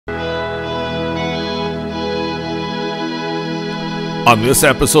On this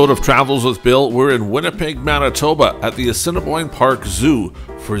episode of Travels with Bill, we're in Winnipeg, Manitoba at the Assiniboine Park Zoo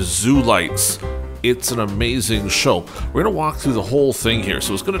for Zoo Lights. It's an amazing show. We're going to walk through the whole thing here,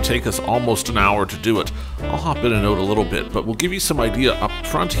 so it's going to take us almost an hour to do it. I'll hop in and out a little bit, but we'll give you some idea up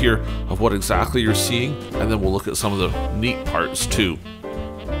front here of what exactly you're seeing, and then we'll look at some of the neat parts too.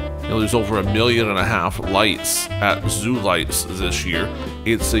 You know, there's over 1.5 million lights at Zoo Lights this year.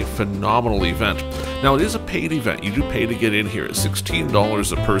 It's a phenomenal event. Now, it is a paid event. You do pay to get in here. It's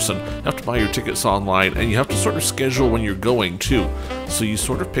 $16 a person. You have to buy your tickets online, and you have to sort of schedule when you're going too. So you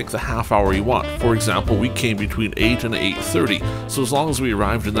sort of pick the half hour you want. For example, we came between 8 and 8:30, so as long as we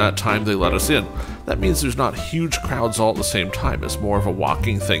arrived in that time, they let us in. That means there's not huge crowds all at the same time. It's more of a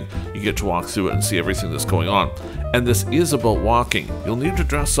walking thing. You get to walk through it and see everything that's going on. And this is about walking. You'll need to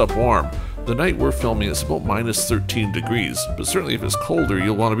dress up warm. The night we're filming, it's about minus 13 degrees, but certainly if it's colder,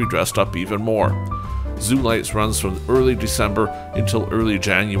 you'll want to be dressed up even more. Zoo Lights runs from early December until early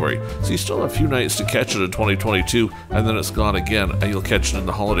January, so you still have a few nights to catch it in 2022, and then it's gone again, and you'll catch it in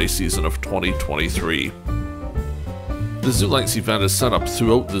the holiday season of 2023. The Zoo Lights event is set up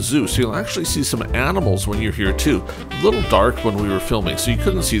throughout the zoo, so you'll actually see some animals when you're here too. A little dark when we were filming, so you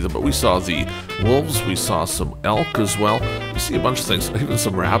couldn't see them, but we saw the wolves, we saw some elk as well. You see a bunch of things, even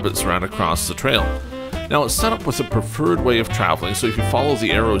some rabbits ran across the trail. Now, it's set up with a preferred way of traveling, so if you follow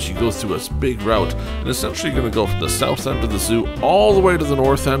the arrows, you go through a big route, and essentially you're going to go from the south end of the zoo all the way to the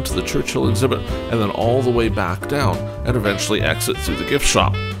north end to the Churchill exhibit, and then all the way back down, and eventually exit through the gift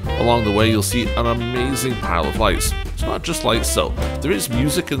shop. Along the way, you'll see an amazing pile of lights. It's not just lights though. There is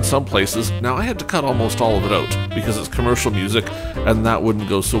music in some places. Now, I had to cut almost all of it out because it's commercial music and that wouldn't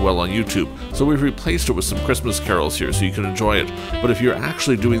go so well on YouTube. So we've replaced it with some Christmas carols here so you can enjoy it. But if you're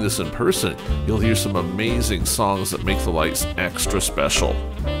actually doing this in person, you'll hear some amazing songs that make the lights extra special.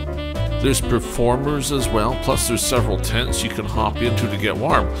 There's performers as well, plus there's several tents you can hop into to get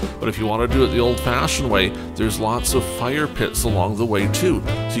warm. But if you want to do it the old-fashioned way, there's lots of fire pits along the way too.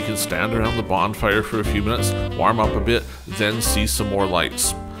 So you can stand around the bonfire for a few minutes, warm up a bit, then see some more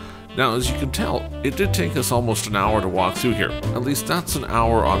lights. Now, as you can tell, it did take us almost an hour to walk through here. At least that's an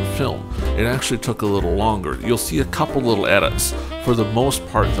hour on film. It actually took a little longer. You'll see a couple little edits. For the most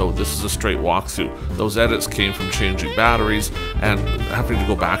part, though, this is a straight walkthrough. Those edits came from changing batteries and having to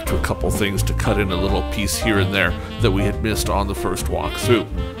go back to a couple things to cut in a little piece here and there that we had missed on the first walkthrough.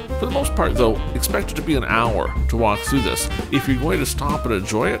 For the most part, though, expect it to be an hour to walk through this. If you're going to stop and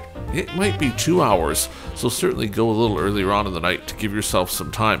enjoy it, it might be 2 hours, so certainly go a little earlier on in the night to give yourself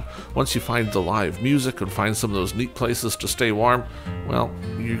some time. Once you find the live music and find some of those neat places to stay warm, well,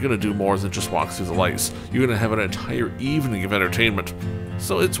 you're going to do more than just walk through the lights. You're going to have an entire evening of entertainment,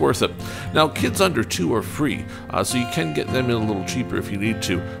 so it's worth it. Now, kids under 2 are free, so you can get them in a little cheaper if you need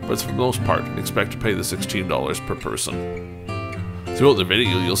to, but for the most part, expect to pay the $16 per person. Throughout the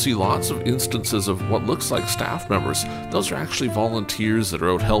video, you'll see lots of instances of what looks like staff members. Those are actually volunteers that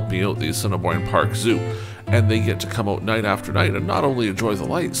are out helping out the Assiniboine Park Zoo, and they get to come out night after night and not only enjoy the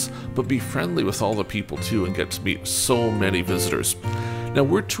lights, but be friendly with all the people too and get to meet so many visitors. Now,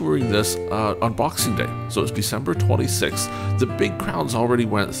 we're touring this on Boxing Day, so it's December 26th. The big crowds already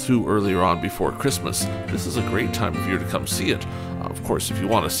went through earlier on before Christmas. This is a great time of year to come see it. Of course, if you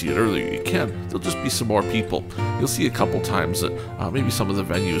want to see it earlier, you can. There'll just be some more people. You'll see a couple times that maybe some of the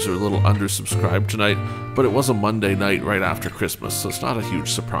venues are a little undersubscribed tonight, but it was a Monday night right after Christmas, so it's not a huge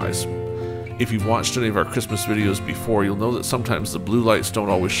surprise. If you've watched any of our Christmas videos before, you'll know that sometimes the blue lights don't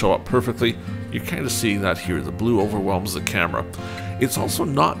always show up perfectly. You're kind of seeing that here. The blue overwhelms the camera. It's also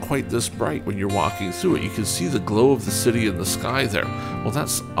not quite this bright when you're walking through it. You can see the glow of the city in the sky there. Well,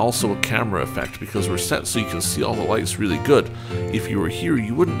 that's also a camera effect because we're set so you can see all the lights really good. If you were here,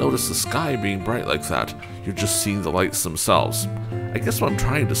 you wouldn't notice the sky being bright like that. You're just seeing the lights themselves. I guess what I'm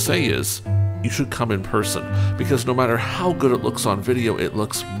trying to say is, you should come in person, because no matter how good it looks on video, it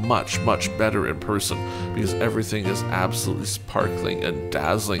looks much, much better in person because everything is absolutely sparkling and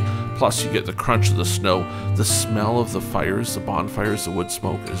dazzling. Plus, you get the crunch of the snow, the smell of the fires, the bonfires, the wood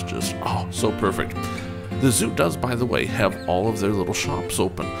smoke is just, oh, so perfect. The zoo does, by the way, have all of their little shops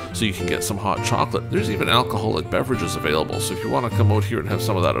open, so you can get some hot chocolate. There's even alcoholic beverages available, so if you want to come out here and have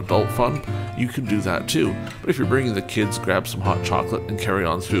some of that adult fun, you can do that too. But if you're bringing the kids, grab some hot chocolate and carry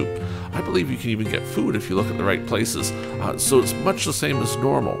on through. I believe you can even get food if you look at the right places, so it's much the same as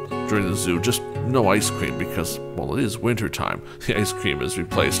normal during the zoo, just no ice cream because, well, it is winter time. The ice cream is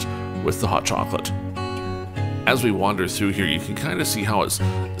replaced with the hot chocolate. As we wander through here, you can kind of see how it's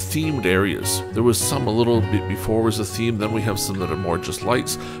themed areas. There was some a little bit before was a theme, then we have some that are more just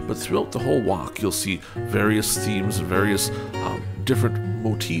lights, but throughout the whole walk you'll see various themes and various different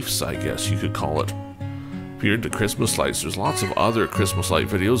motifs, I guess you could call it. If you're into Christmas lights, there's lots of other Christmas light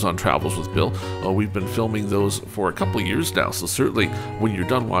videos on Travels with Bill. We've been filming those for a couple years now, so certainly when you're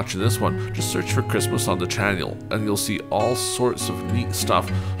done watching this one, just search for Christmas on the channel, and you'll see all sorts of neat stuff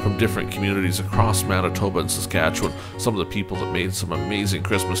from different communities across Manitoba and Saskatchewan. Some of the people that made some amazing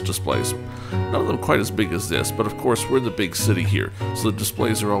Christmas displays. None of them quite as big as this, but of course we're in the big city here, so the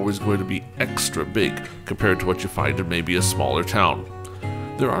displays are always going to be extra big compared to what you find in maybe a smaller town.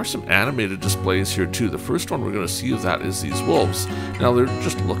 There are some animated displays here too. The first one we're going to see of that is these wolves. Now they're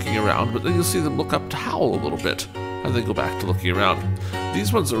just looking around, but then you'll see them look up to howl a little bit, and then go back to looking around.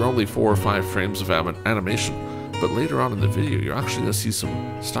 These ones are only 4 or 5 frames of animation, but later on in the video you're actually going to see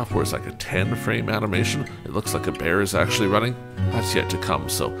some stuff where it's like a 10-frame animation. It looks like a bear is actually running. That's yet to come,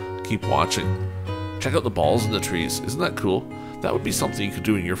 so keep watching. Check out the balls in the trees. Isn't that cool? That would be something you could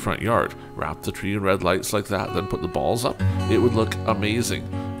do in your front yard. Wrap the tree in red lights like that, then put the balls up. It would look amazing.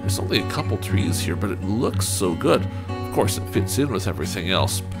 There's only a couple trees here, but it looks so good. Of course, it fits in with everything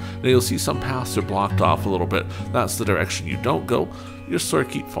else. Now you'll see some paths are blocked off a little bit. That's the direction you don't go. You just sort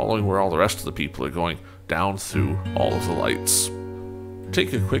of keep following where all the rest of the people are going, down through all of the lights.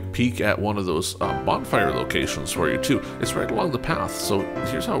 Take a quick peek at one of those bonfire locations for you too. It's right along the path, so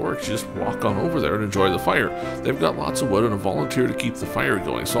here's how it works. You just walk on over there and enjoy the fire. They've got lots of wood and a volunteer to keep the fire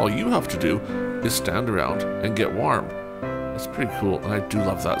going, so all you have to do is stand around and get warm. It's pretty cool, and I do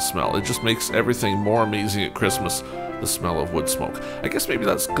love that smell. It just makes everything more amazing at Christmas, the smell of wood smoke. I guess maybe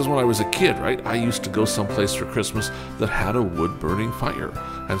that's because when I was a kid, right, I used to go someplace for Christmas that had a wood-burning fire,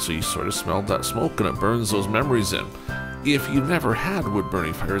 and so you sort of smelled that smoke, and it burns those memories in. If you've never had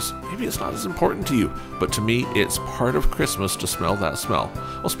wood-burning fires, maybe it's not as important to you, but to me, it's part of Christmas to smell that smell.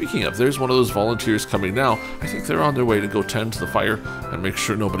 Well, speaking of, there's one of those volunteers coming now. I think they're on their way to go tend to the fire and make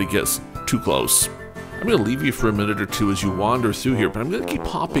sure nobody gets too close. I'm going to leave you for a minute or two as you wander through here, but I'm going to keep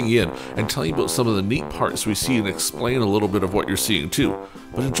popping in and telling you about some of the neat parts we see and explain a little bit of what you're seeing too.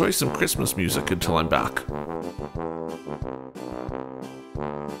 But enjoy some Christmas music until I'm back.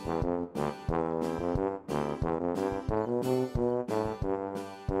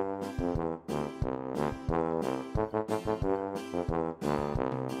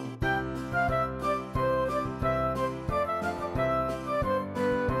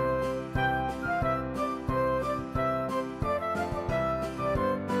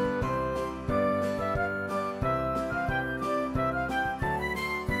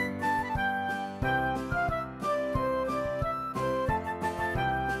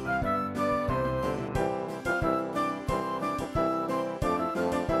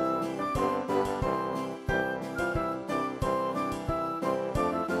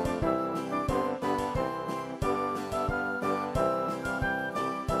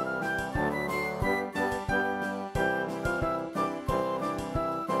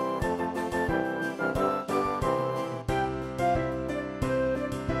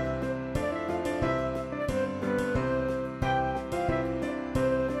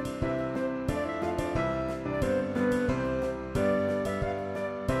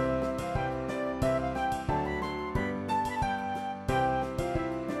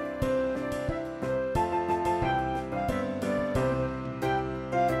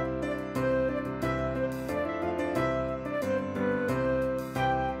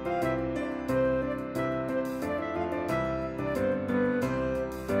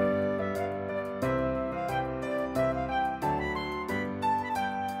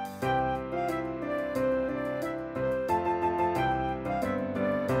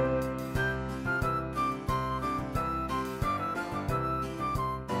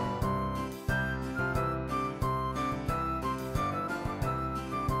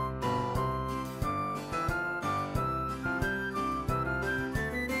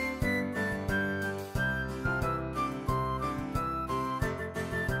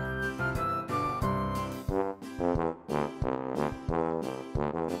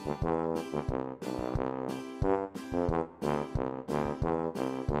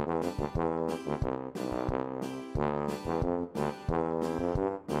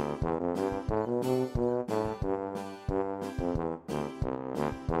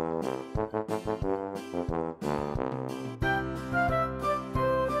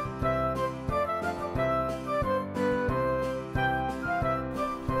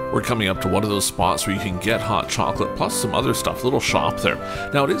 We're coming up to one of those spots where you can get hot chocolate plus some other stuff, little shop there.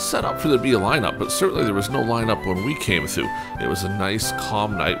 Now it is set up for there to be a lineup, but certainly there was no lineup when we came through. It was a nice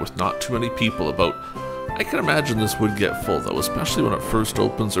calm night with not too many people about. I can imagine this would get full though, especially when it first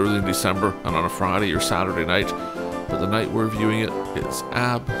opens early in December and on a Friday or Saturday night. But the night we're viewing it is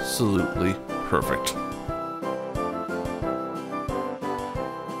absolutely perfect.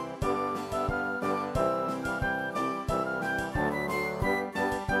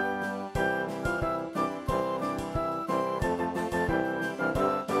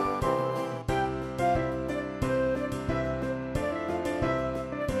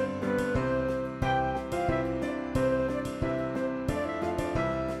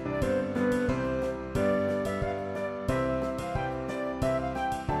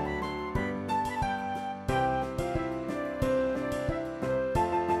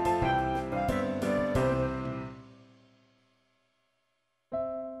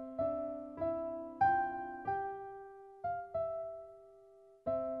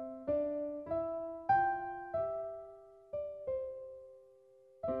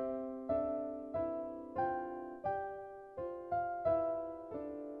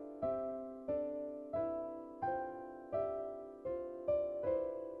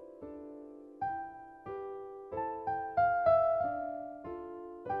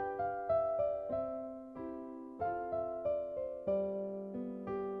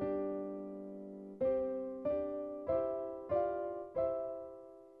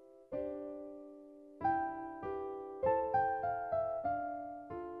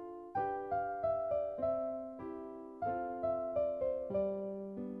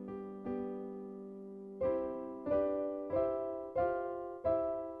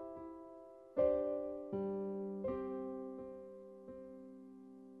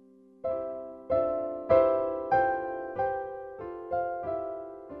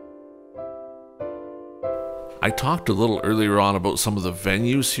 I talked a little earlier on about some of the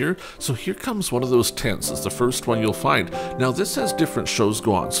venues here, so here comes one of those tents. It's the first one you'll find. Now this has different shows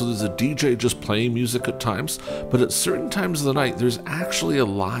go on, so there's a DJ just playing music at times, but at certain times of the night there's actually a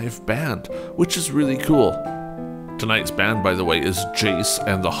live band, which is really cool. Tonight's band, by the way, is Jace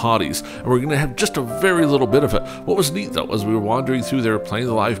and the Hotties, and we're going to have just a very little bit of it. What was neat, though, as we were wandering through there playing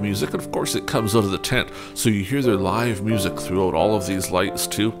the live music, and of course it comes out of the tent, so you hear their live music throughout all of these lights,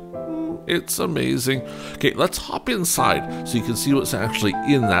 too. It's amazing. Okay, let's hop inside so you can see what's actually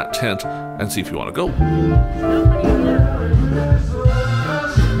in that tent and see if you want to go.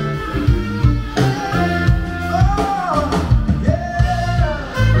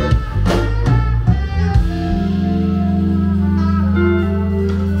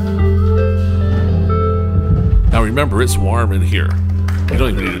 Remember, it's warm in here. You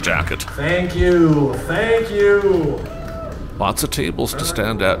don't even need a jacket. Thank you. Thank you. Lots of tables to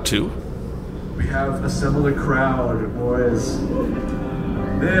stand at, too. We have assembled a crowd, boys.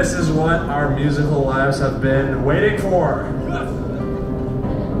 This is what our musical lives have been waiting for.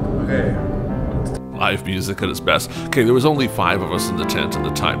 Okay. Live music at its best. Okay, there was only 5 of us in the tent at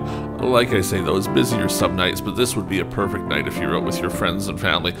the time. Like I say, though, it's busier some nights, but this would be a perfect night if you're out with your friends and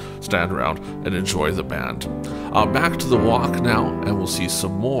family. Stand around and enjoy the band. Back to the walk now, and we'll see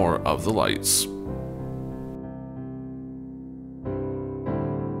some more of the lights.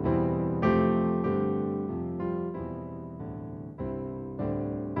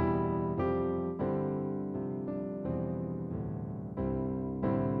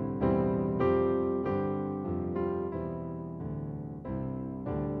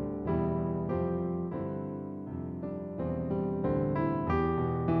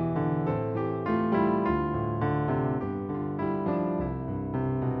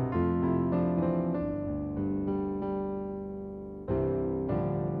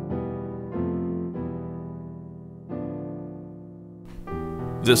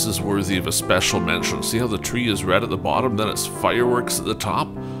 This is worthy of a special mention. See how the tree is red at the bottom, then it's fireworks at the top?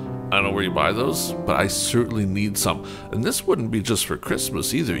 I don't know where you buy those, but I certainly need some. And this wouldn't be just for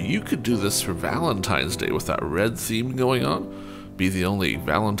Christmas either. You could do this for Valentine's Day with that red theme going on. Be the only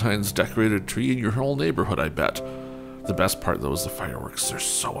Valentine's decorated tree in your whole neighborhood, I bet. The best part, though, is the fireworks. They're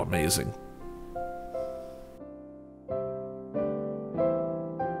so amazing.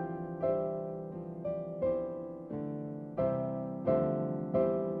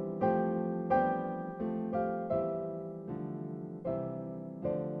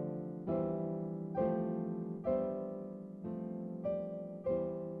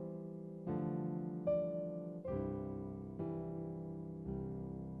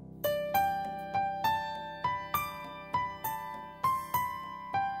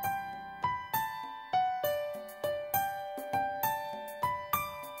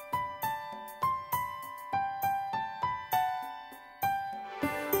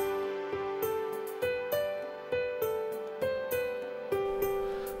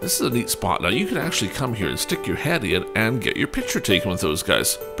 This is a neat spot. Now you can actually come here and stick your head in and get your picture taken with those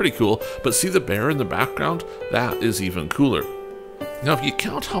guys. Pretty cool. But see the bear in the background? That is even cooler. Now if you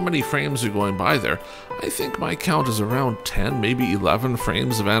count how many frames are going by there, I think my count is around 10, maybe 11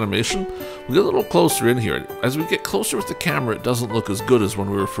 frames of animation. We'll get a little closer in here. As we get closer with the camera, it doesn't look as good as when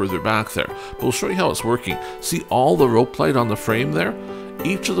we were further back there. But we'll show you how it's working. See all the rope light on the frame there?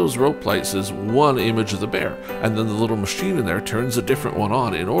 Each of those rope lights is one image of the bear, and then the little machine in there turns a different one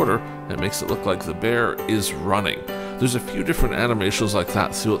on in order, and it makes it look like the bear is running. There's a few different animations like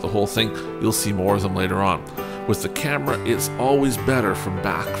that throughout the whole thing. You'll see more of them later on. With the camera, it's always better from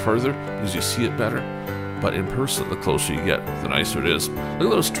back further, because you see it better, but in person, the closer you get, the nicer it is. Look at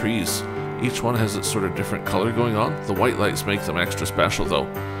those trees. Each one has its sort of different color going on. The white lights make them extra special, though.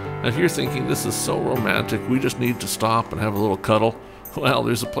 And if you're thinking, this is so romantic, we just need to stop and have a little cuddle, well,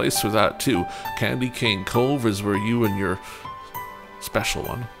 there's a place for that too. Candy Cane Cove is where you and your special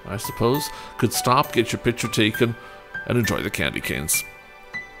one, I suppose, could stop, get your picture taken, and enjoy the candy canes.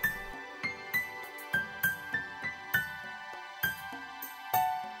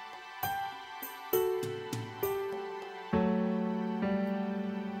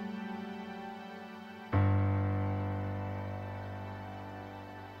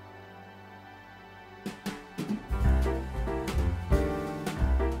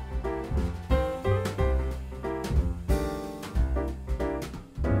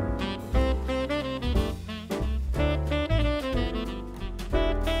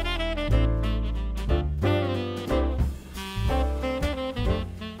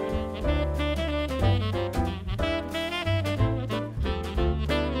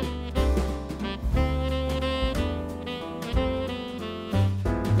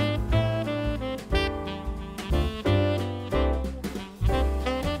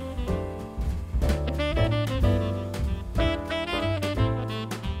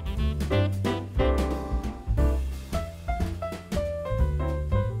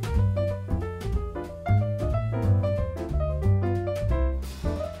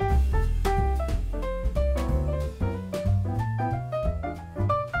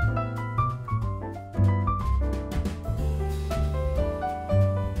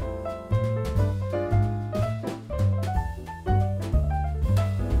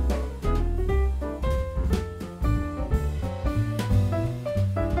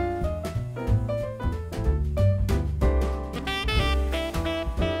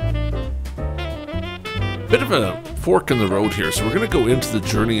 Bit of a fork in the road here, so we're going to go into the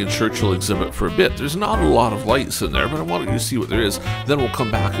Journey in Churchill exhibit for a bit. There's not a lot of lights in there, but I wanted you to see what there is. Then we'll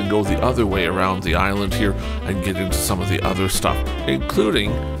come back and go the other way around the island here and get into some of the other stuff,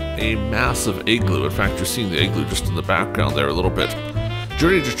 including a massive igloo. In fact, you're seeing the igloo just in the background there a little bit.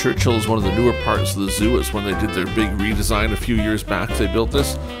 Journey to Churchill is one of the newer parts of the zoo. It's when they did their big redesign a few years back. They built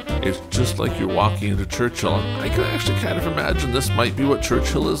this. It's just like you're walking into Churchill. And I can actually kind of imagine this might be what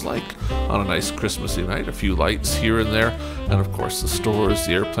Churchill is like on a nice Christmassy night. A few lights here and there. And of course the stores,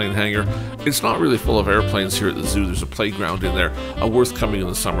 the airplane hangar. It's not really full of airplanes here at the zoo. There's a playground in there. Worth coming in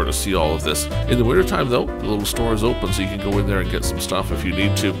the summer to see all of this. In the wintertime though, the little store is open so you can go in there and get some stuff if you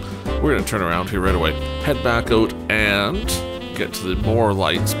need to. We're going to turn around here right away. Head back out and get to the more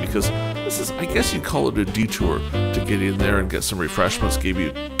lights, because this is, I guess you'd call it a detour to get in there and get some refreshments,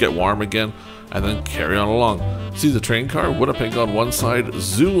 get warm again, and then carry on along. See the train car? Winnipeg on one side,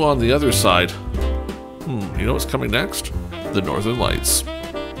 zoo on the other side. You know what's coming next? The Northern Lights.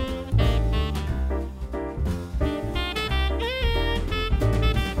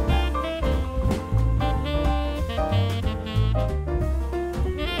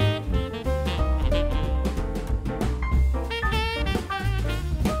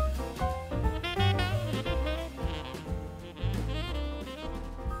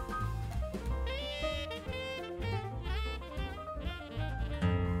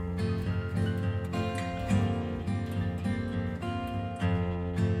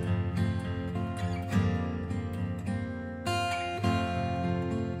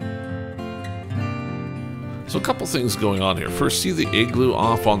 So a couple things going on here. First, see the igloo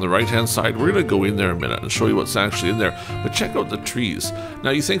off on the right-hand side? We're going to go in there in a minute and show you what's actually in there. But check out the trees.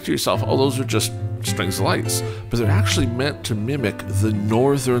 Now you think to yourself, oh, those are just strings of lights. But they're actually meant to mimic the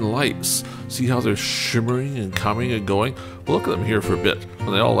northern lights. See how they're shimmering and coming and going? Well, look at them here for a bit.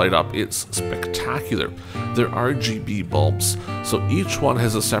 When they all light up, it's spectacular. They're RGB bulbs, so each one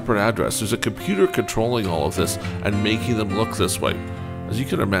has a separate address. There's a computer controlling all of this and making them look this way. As you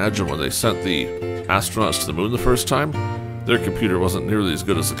can imagine, when they sent the astronauts to the moon the first time, their computer wasn't nearly as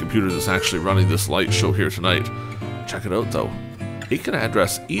good as the computer that's actually running this light show here tonight. Check it out though. It can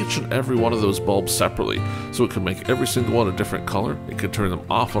address each and every one of those bulbs separately, so it can make every single one a different color. It can turn them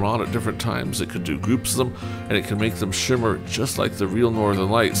off and on at different times. It can do groups of them, and it can make them shimmer just like the real northern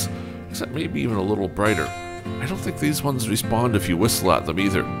lights, except maybe even a little brighter. I don't think these ones respond if you whistle at them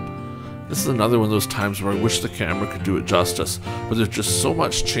either. This is another one of those times where I wish the camera could do it justice, but there's just so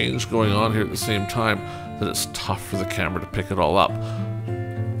much change going on here at the same time that it's tough for the camera to pick it all up.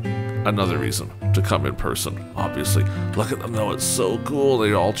 Another reason to come in person, obviously. Look at them though, it's so cool.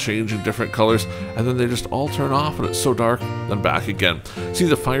 They all change in different colors, and then they just all turn off and it's so dark, then back again. See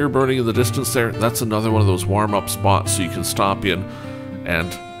the fire burning in the distance there? That's another one of those warm-up spots so you can stop in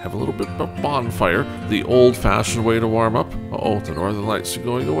and have a little bit of a bonfire, the old-fashioned way to warm up. Uh-oh, the northern lights are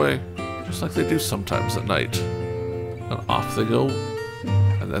going away. Just like they do sometimes at night. And off they go,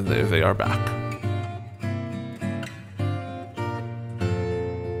 and then there they are back.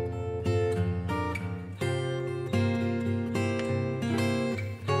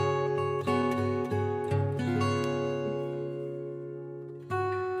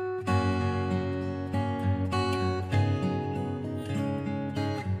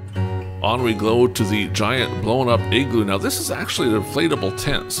 On we go to the giant blown up igloo. Now this is actually an inflatable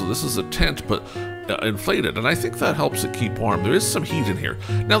tent, so this is a tent but inflated, and I think that helps it keep warm. There is some heat in here.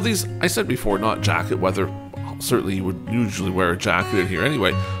 Now these, I said before, not jacket weather. Certainly you would usually wear a jacket in here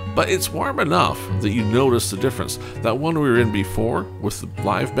anyway, but it's warm enough that you notice the difference. That one we were in before with the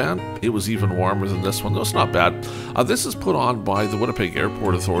live band, it was even warmer than this one, though it's not bad. This is put on by the Winnipeg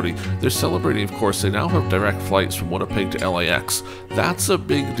Airport Authority. They're celebrating, of course, they now have direct flights from Winnipeg to LAX. That's a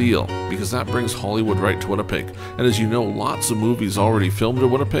big deal, because that brings Hollywood right to Winnipeg. And as you know, lots of movies already filmed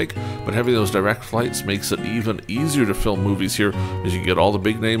in Winnipeg, but having those direct flights makes it even easier to film movies here, as you get all the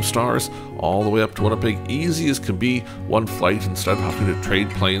big name stars all the way up to Winnipeg. Easy as can be, one flight instead of having to trade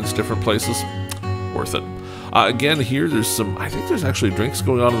planes different places. Worth it. Again, here there's some, I think there's actually drinks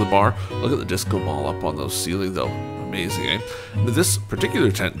going on in the bar. Look at the disco ball up on those ceiling though. Amazing, eh? This particular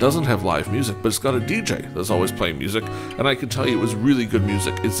tent doesn't have live music, but it's got a DJ that's always playing music, and I can tell you it was really good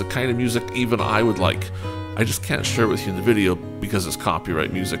music. It's the kind of music even I would like. I just can't share it with you in the video because it's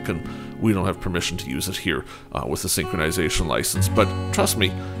copyright music and we don't have permission to use it here with the synchronization license. But trust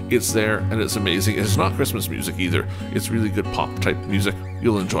me, it's there and it's amazing. It's not Christmas music either. It's really good pop type music.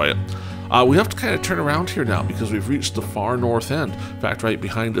 You'll enjoy it. We have to kind of turn around here now because we've reached the far north end. In fact, right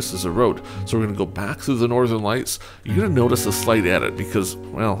behind us is a road. So we're going to go back through the northern lights. You're going to notice a slight edit because,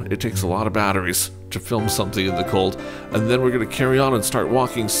 well, it takes a lot of batteries to film something in the cold. And then we're going to carry on and start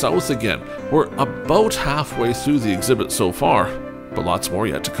walking south again. We're about halfway through the exhibit so far, but lots more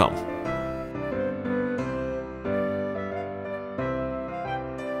yet to come.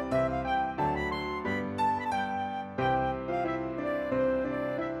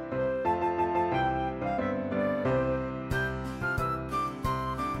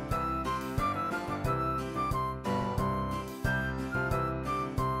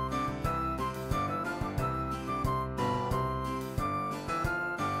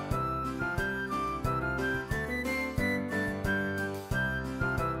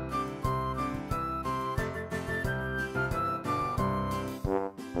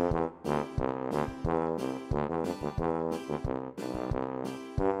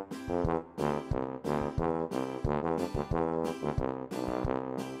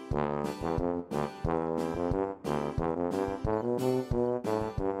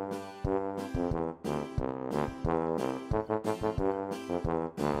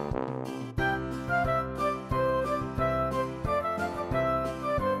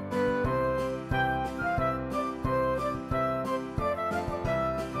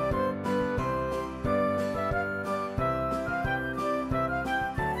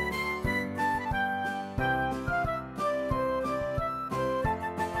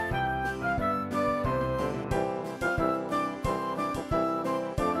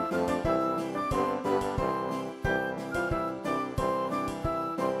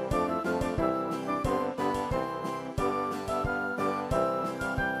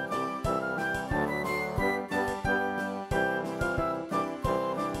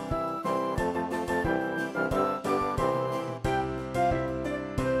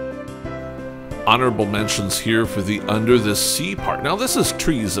 Honorable mentions here for the Under the Sea part. Now this is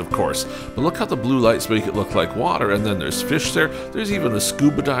trees, of course, but look how the blue lights make it look like water, and then there's fish there. There's even a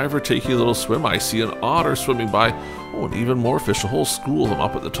scuba diver taking a little swim. I see an otter swimming by. Oh, and even more fish, a whole school of them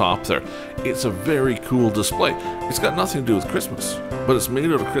up at the top there. It's a very cool display. It's got nothing to do with Christmas, but it's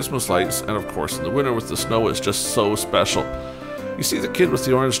made out of Christmas lights, and of course in the winter with the snow it's just so special. You see the kid with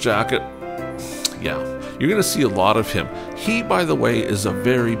the orange jacket? Yeah, you're going to see a lot of him. He, by the way, is a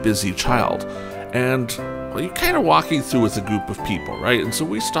very busy child. And well, you're kind of walking through with a group of people, right? And so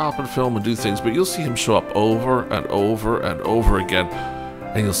we stop and film and do things, but you'll see him show up over and over and over again.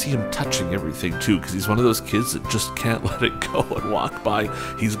 And you'll see him touching everything too, because he's one of those kids that just can't let it go and walk by.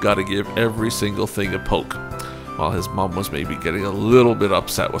 He's got to give every single thing a poke. While his mom was maybe getting a little bit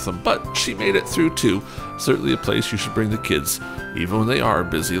upset with him, but she made it through too. Certainly a place you should bring the kids, even when they are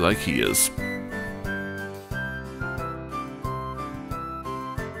busy like he is.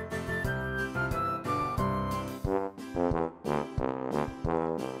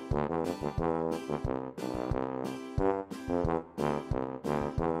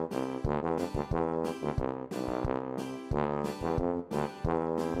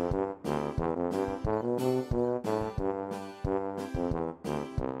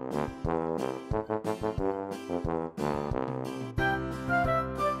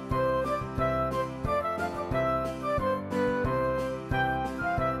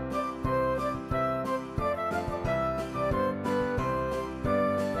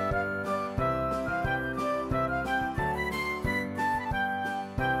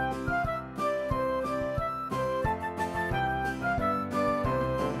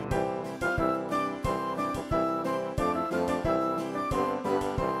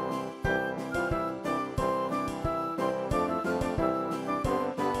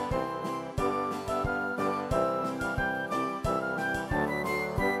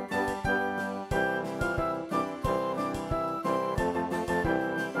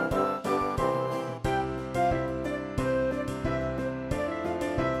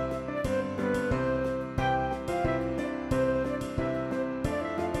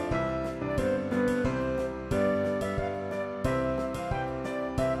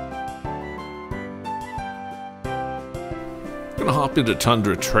 Going to hop into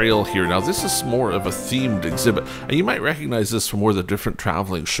Tundra Trail here. Now this is more of a themed exhibit, and you might recognize this from where the different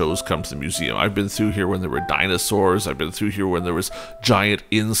traveling shows come to the museum. I've been through here when there were dinosaurs. I've been through here when there was giant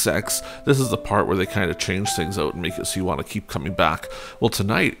insects. This is the part where they kind of change things out and make it so you want to keep coming back. Well,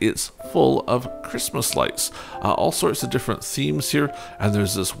 tonight it's full of Christmas lights, all sorts of different themes here, and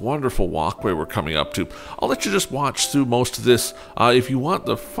there's this wonderful walkway we're coming up to. I'll let you just watch through most of this. If you want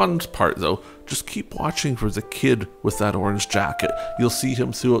the fun part though, Just keep watching for the kid with that orange jacket. You'll see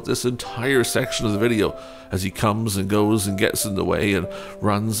him throughout this entire section of the video as he comes and goes and gets in the way and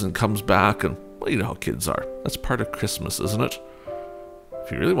runs and comes back. And, well, you know how kids are. That's part of Christmas, isn't it?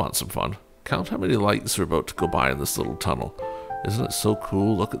 If you really want some fun, count how many lights are about to go by in this little tunnel. Isn't it so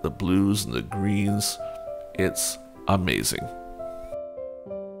cool? Look at the blues and the greens. It's amazing.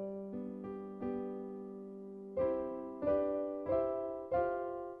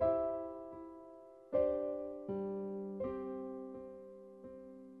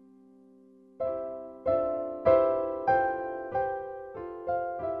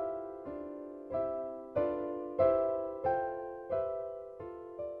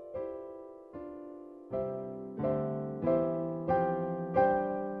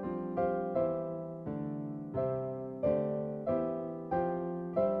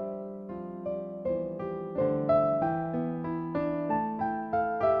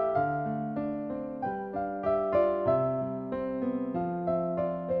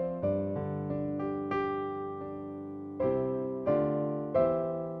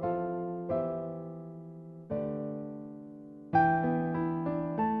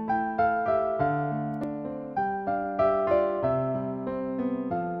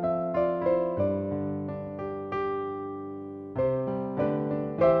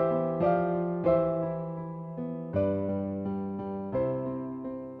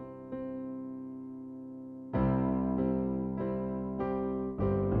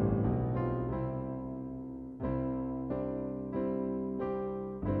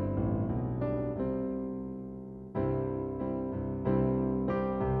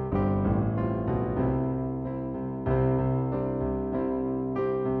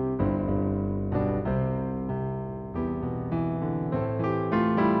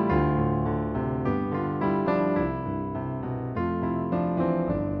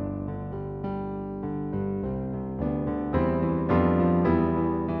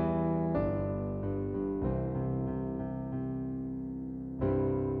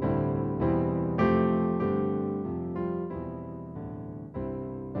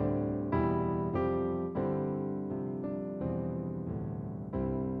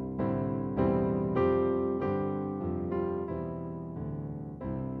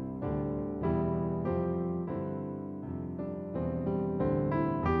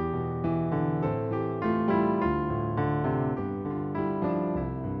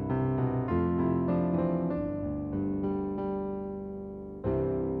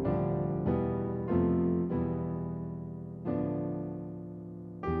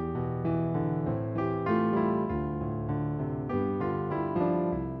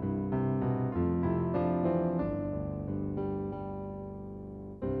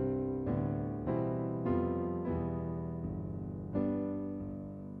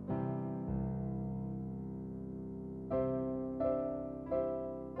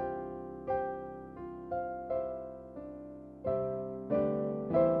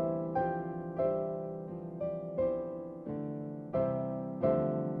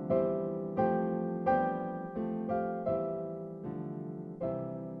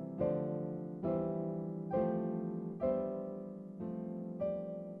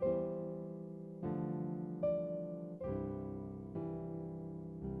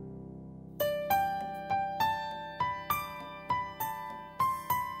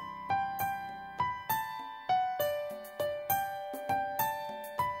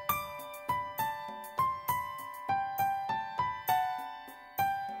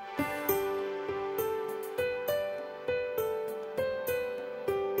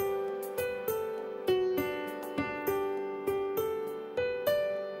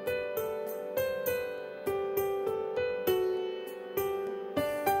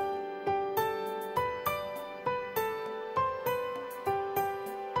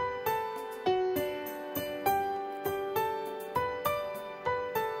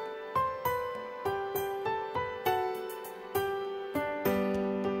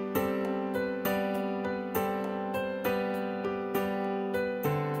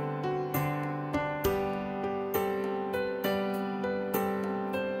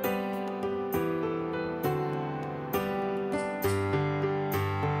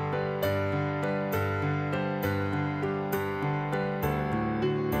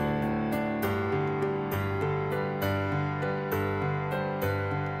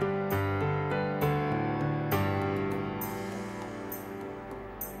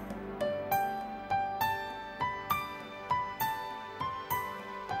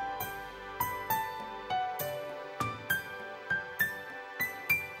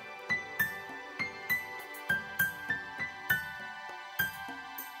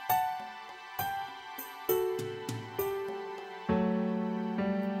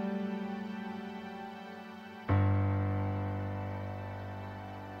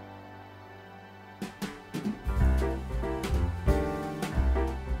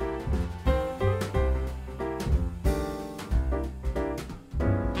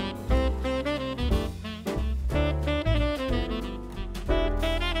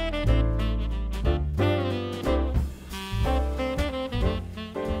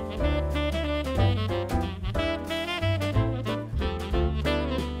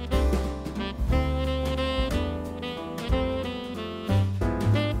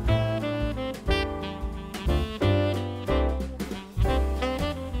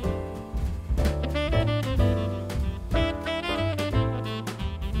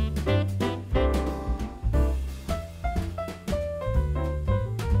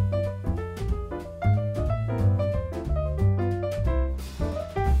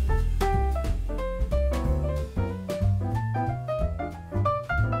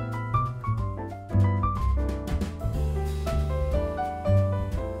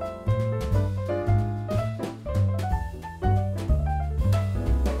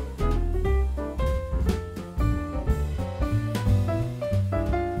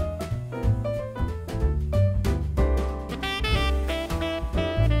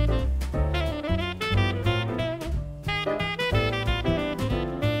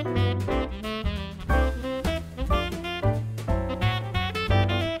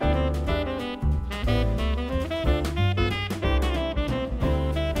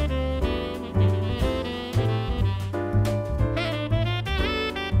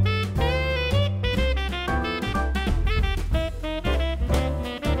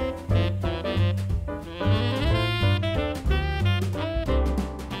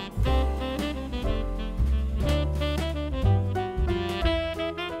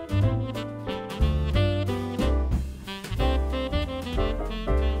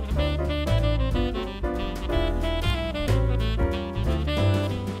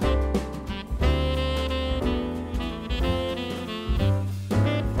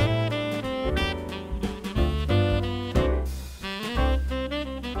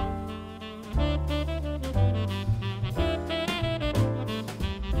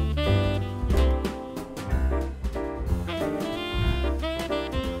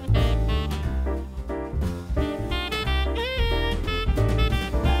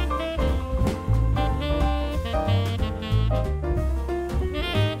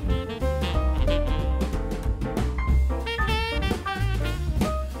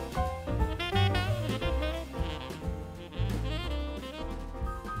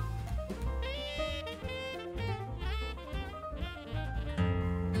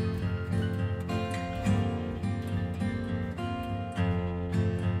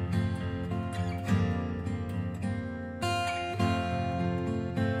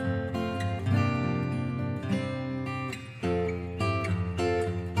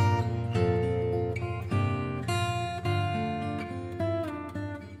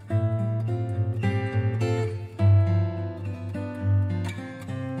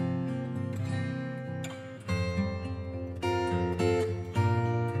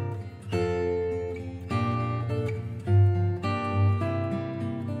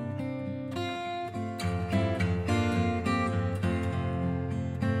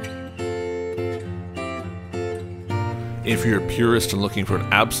 If you're a purist and looking for an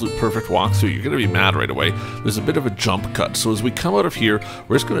absolute perfect walkthrough, you're going to be mad right away. There's a bit of a jump cut. So as we come out of here,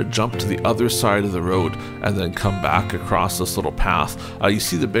 we're just going to jump to the other side of the road and then come back across this little path. You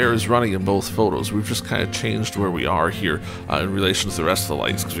see the bears running in both photos. We've just kind of changed where we are here in relation to the rest of the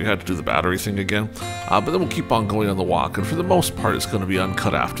lights because we had to do the battery thing again. But then we'll keep on going on the walk. And for the most part, it's going to be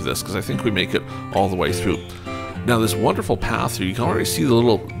uncut after this because I think we make it all the way through. Now this wonderful path here, you can already see the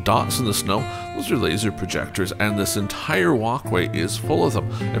little dots in the snow. Those are laser projectors, and this entire walkway is full of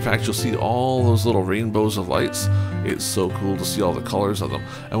them. In fact, you'll see all those little rainbows of lights. It's so cool to see all the colors of them.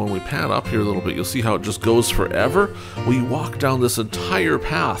 And when we pan up here a little bit, you'll see how it just goes forever. We walk down this entire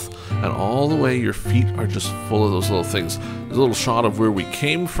path, and all the way your feet are just full of those little things. There's a little shot of where we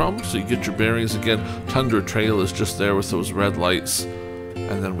came from, so you get your bearings again. Tundra Trail is just there with those red lights.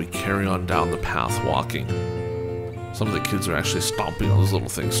 And then we carry on down the path walking. Some of the kids are actually stomping on those little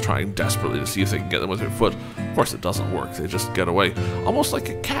things, trying desperately to see if they can get them with their foot. Of course, it doesn't work. They just get away. Almost like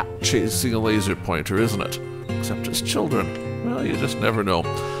a cat chasing a laser pointer, isn't it? Except it's children. Well, you just never know.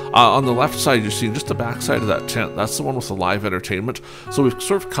 On the left side, you're seeing just the back side of that tent. That's the one with the live entertainment. So we've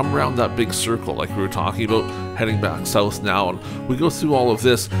sort of come around that big circle like we were talking about, heading back south now. And we go through all of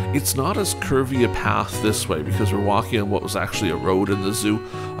this. It's not as curvy a path this way because we're walking on what was actually a road in the zoo.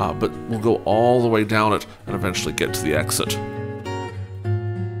 But we'll go all the way down it and eventually get to the exit.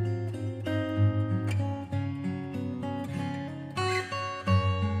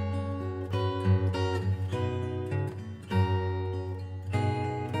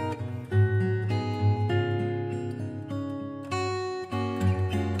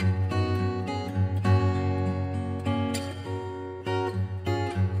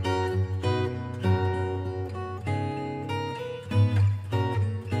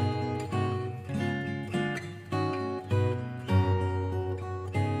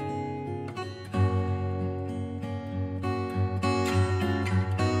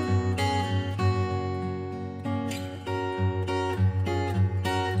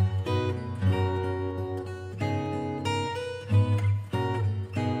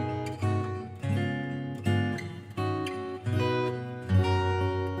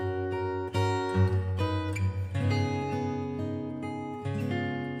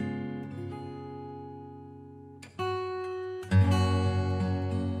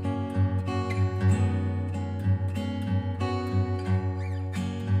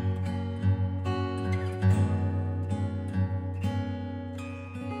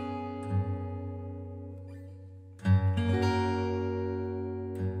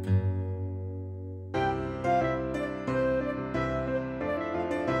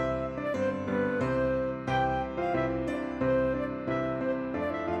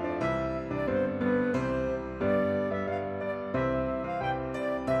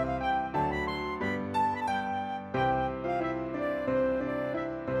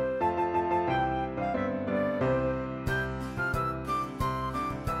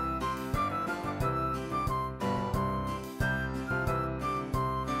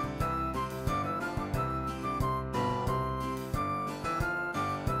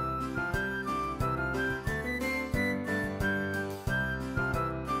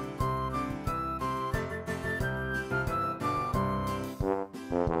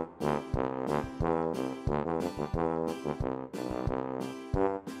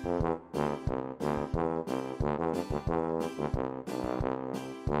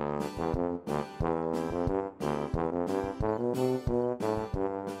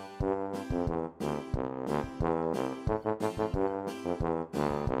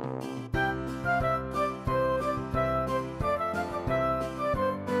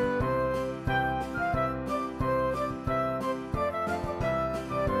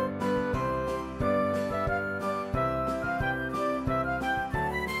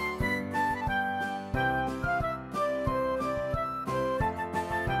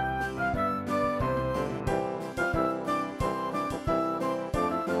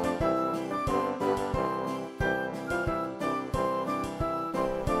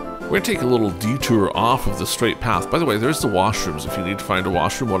 We're going to take a little detour off of the straight path. By the way, there's the washrooms if you need to find a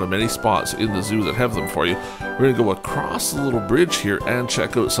washroom, one of many spots in the zoo that have them for you. We're going to go across the little bridge here and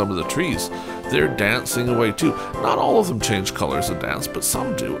check out some of the trees. They're dancing away too. Not all of them change colors and dance, but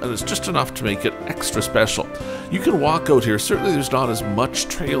some do, and it's just enough to make it extra special. You can walk out here. Certainly there's not as much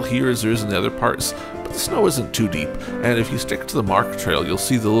trail here as there is in the other parts, but the snow isn't too deep. And if you stick to the marked trail, you'll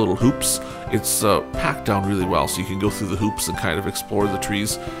see the little hoops. It's packed down really well, so you can go through the hoops and kind of explore the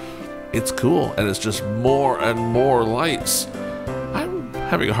trees. It's cool, and it's just more and more lights. I'm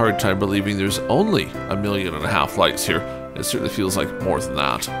having a hard time believing there's only 1.5 million lights here. It certainly feels like more than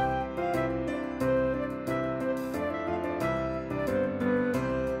that.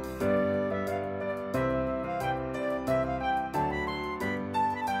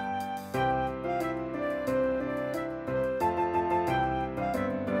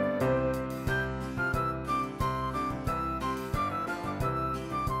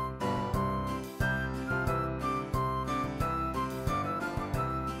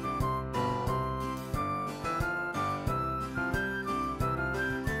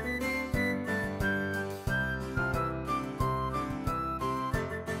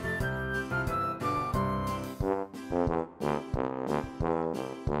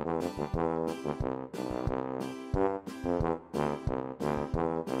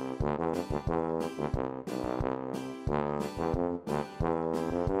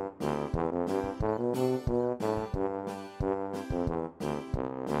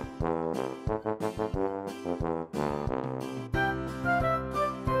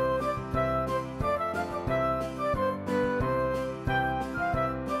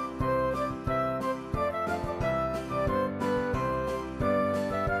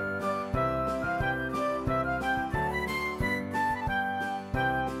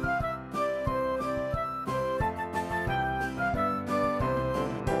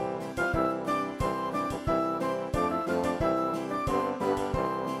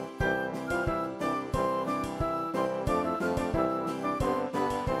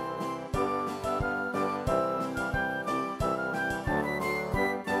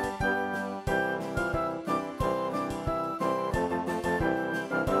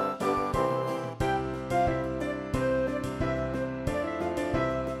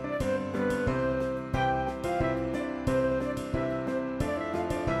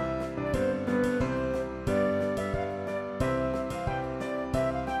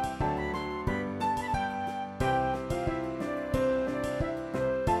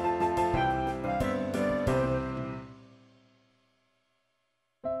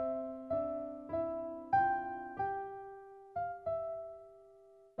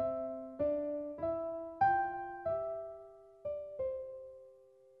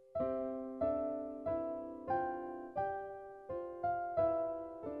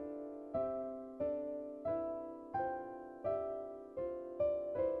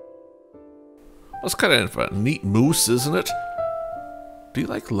 That's kind of a neat moose, isn't it? Do you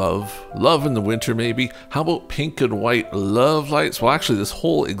like love? Love in the winter, maybe? How about pink and white love lights? Well, actually, this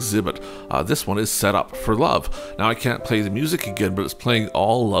whole exhibit, this one is set up for love. Now, I can't play the music again, but it's playing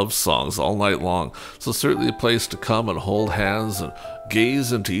all love songs all night long. So certainly a place to come and hold hands and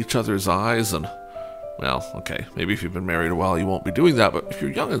gaze into each other's eyes and, well, okay, maybe if you've been married a while, you won't be doing that, but if you're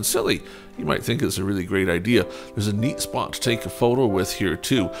young and silly, you might think it's a really great idea. There's a neat spot to take a photo with here,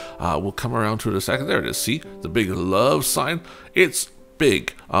 too. We'll come around to it in a second. There it is. See? The big love sign? It's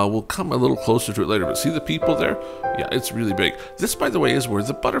big. We'll come a little closer to it later, but see the people there? Yeah, it's really big. This, by the way, is where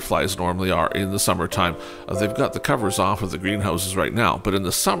the butterflies normally are in the summertime. They've got the covers off of the greenhouses right now, but in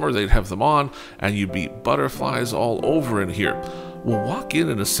the summer, they'd have them on, and you'd be butterflies all over in here. We'll walk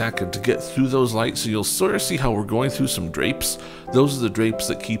in a second to get through those lights, so you'll sort of see how we're going through some drapes. Those are the drapes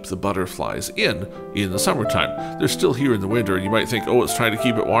that keep the butterflies in the summertime. They're still here in the winter, and you might think, oh, it's trying to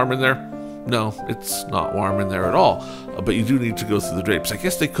keep it warm in there. No, it's not warm in there at all, but you do need to go through the drapes. I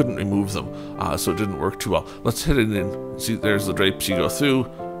guess they couldn't remove them, so it didn't work too well. Let's head in. See, there's the drapes you go through,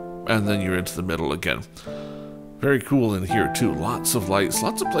 and then you're into the middle again. Very cool in here too. Lots of lights,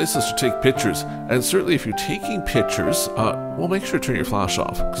 lots of places to take pictures. And certainly if you're taking pictures, well, make sure to turn your flash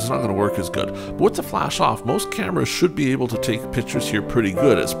off because it's not going to work as good. But with the flash off, most cameras should be able to take pictures here pretty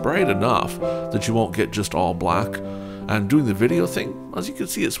good. It's bright enough that you won't get just all black. And doing the video thing, as you can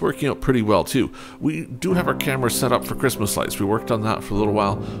see, it's working out pretty well too. We do have our camera set up for Christmas lights. We worked on that for a little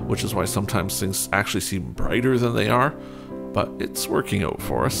while, which is why sometimes things actually seem brighter than they are. But it's working out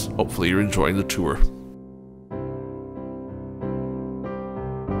for us. Hopefully you're enjoying the tour.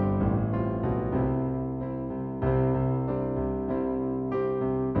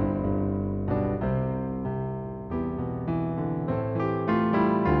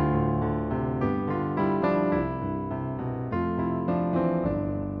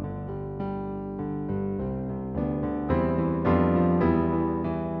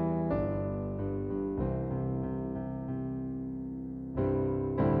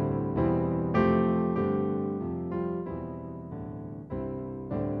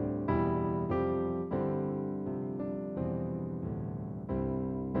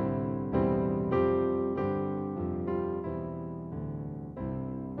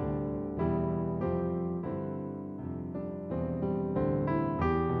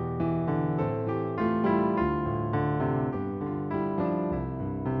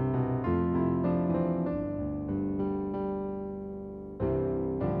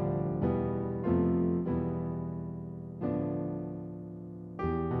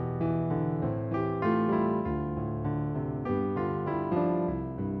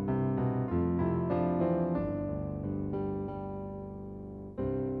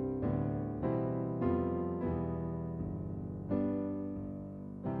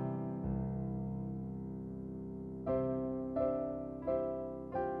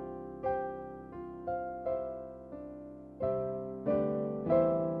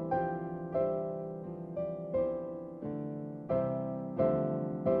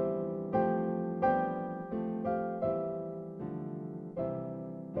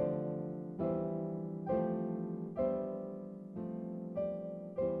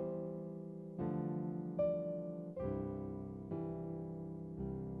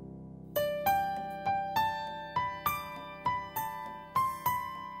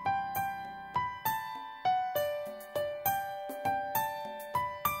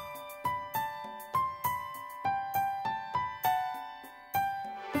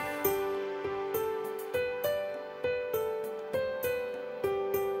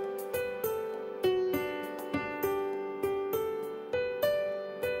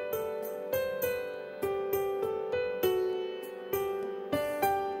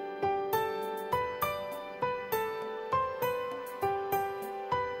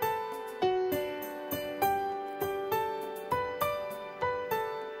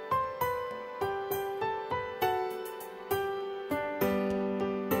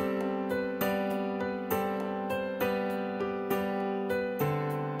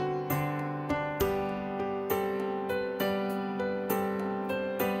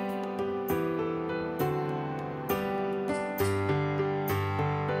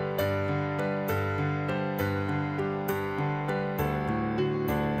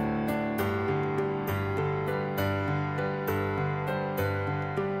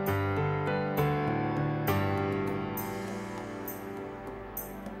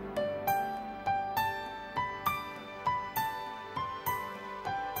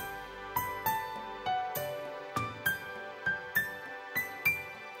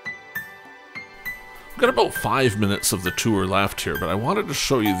 Got about 5 minutes of the tour left here, but I wanted to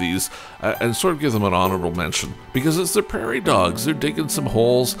show you these and sort of give them an honorable mention, because it's the prairie dogs. They're digging some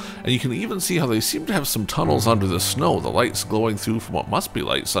holes, and you can even see how they seem to have some tunnels under the snow, the lights glowing through from what must be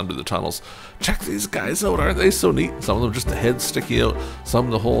lights under the tunnels. Check these guys out, aren't they so neat? Some of them just the head sticking out,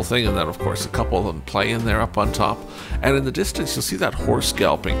 some the whole thing, and then of course a couple of them playing there up on top. And in the distance you'll see that horse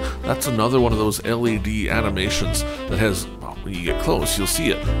galloping. That's another one of those LED animations that has, when you get close, you'll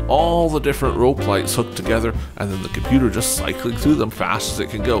see it. All the different rope lights hooked together, and then the computer just cycling through them fast as it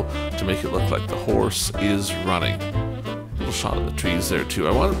can go to make it look like the horse is running. Little shot of the trees there too.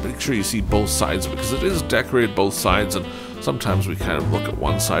 I want to make sure you see both sides because it is decorated both sides, and sometimes we kind of look at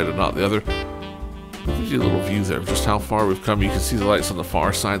one side and not the other. It gives you a little view there of just how far we've come. You can see the lights on the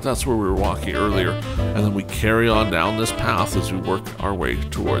far side. That's where we were walking earlier. And then we carry on down this path as we work our way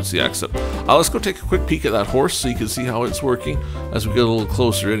towards the exit. Let's go take a quick peek at that horse so you can see how it's working. As we get a little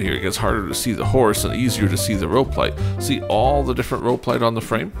closer in here, it gets harder to see the horse and easier to see the rope light. See all the different rope light on the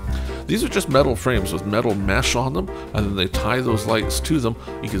frame? These are just metal frames with metal mesh on them, and then they tie those lights to them.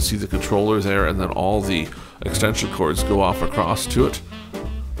 You can see the controller there, and then all the extension cords go off across to it.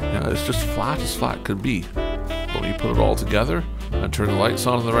 Yeah, it's just flat as flat could be. But when you put it all together and turn the lights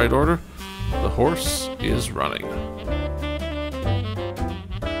on in the right order, the horse is running.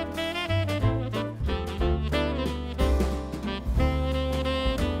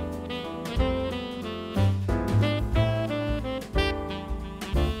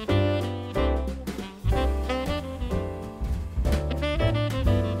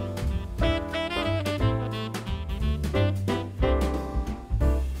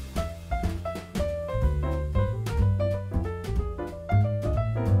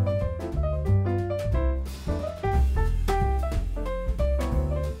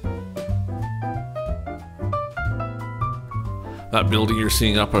 That building you're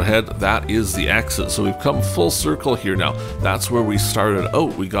seeing up ahead, that is the exit. So we've come full circle here now. That's where we started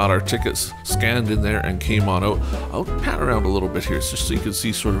out. We got our tickets scanned in there and came on out. I'll pan around a little bit here just so you can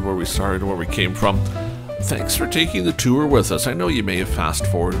see sort of where we started and where we came from. Thanks for taking the tour with us. I know you may have fast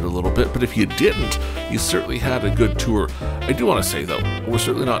forwarded a little bit, but if you didn't, you certainly had a good tour. I do want to say though, we're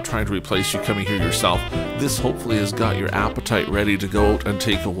certainly not trying to replace you coming here yourself. This hopefully has got your appetite ready to go out and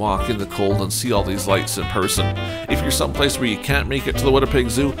take a walk in the cold and see all these lights in person. If you're someplace where you can't make it to the Winnipeg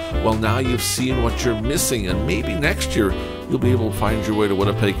Zoo, well, now you've seen what you're missing, and maybe next year you'll be able to find your way to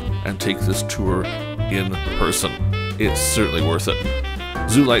Winnipeg and take this tour in person. It's certainly worth it.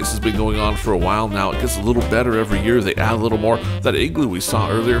 Zoo Lights has been going on for a while now. It gets a little better every year. They add a little more. That igloo we saw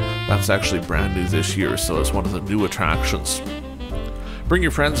earlier, that's actually brand new this year, so it's one of the new attractions. Bring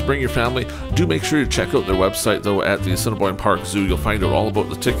your friends, bring your family. Do make sure to check out their website though at the Assiniboine Park Zoo. You'll find out all about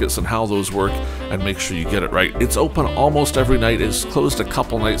the tickets and how those work, and make sure you get it right. It's open almost every night. It's closed a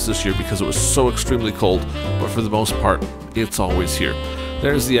couple nights this year because it was so extremely cold, but for the most part, it's always here.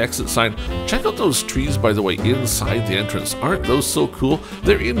 There's the exit sign. Check out those trees, by the way, inside the entrance. Aren't those so cool?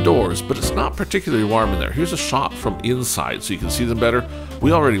 They're indoors, but it's not particularly warm in there. Here's a shot from inside so you can see them better.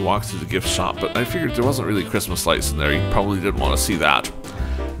 We already walked through the gift shop, but I figured there wasn't really Christmas lights in there. You probably didn't want to see that.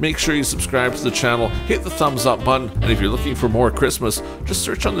 Make sure you subscribe to the channel, hit the thumbs up button, and if you're looking for more Christmas, just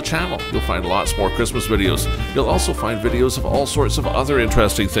search on the channel. You'll find lots more Christmas videos. You'll also find videos of all sorts of other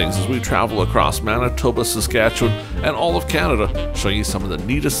interesting things as we travel across Manitoba, Saskatchewan, and all of Canada, showing you some of the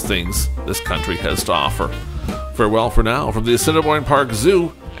neatest things this country has to offer. Farewell for now from the Assiniboine Park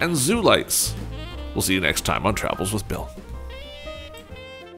Zoo and Zoo Lights. We'll see you next time on Travels with Bill.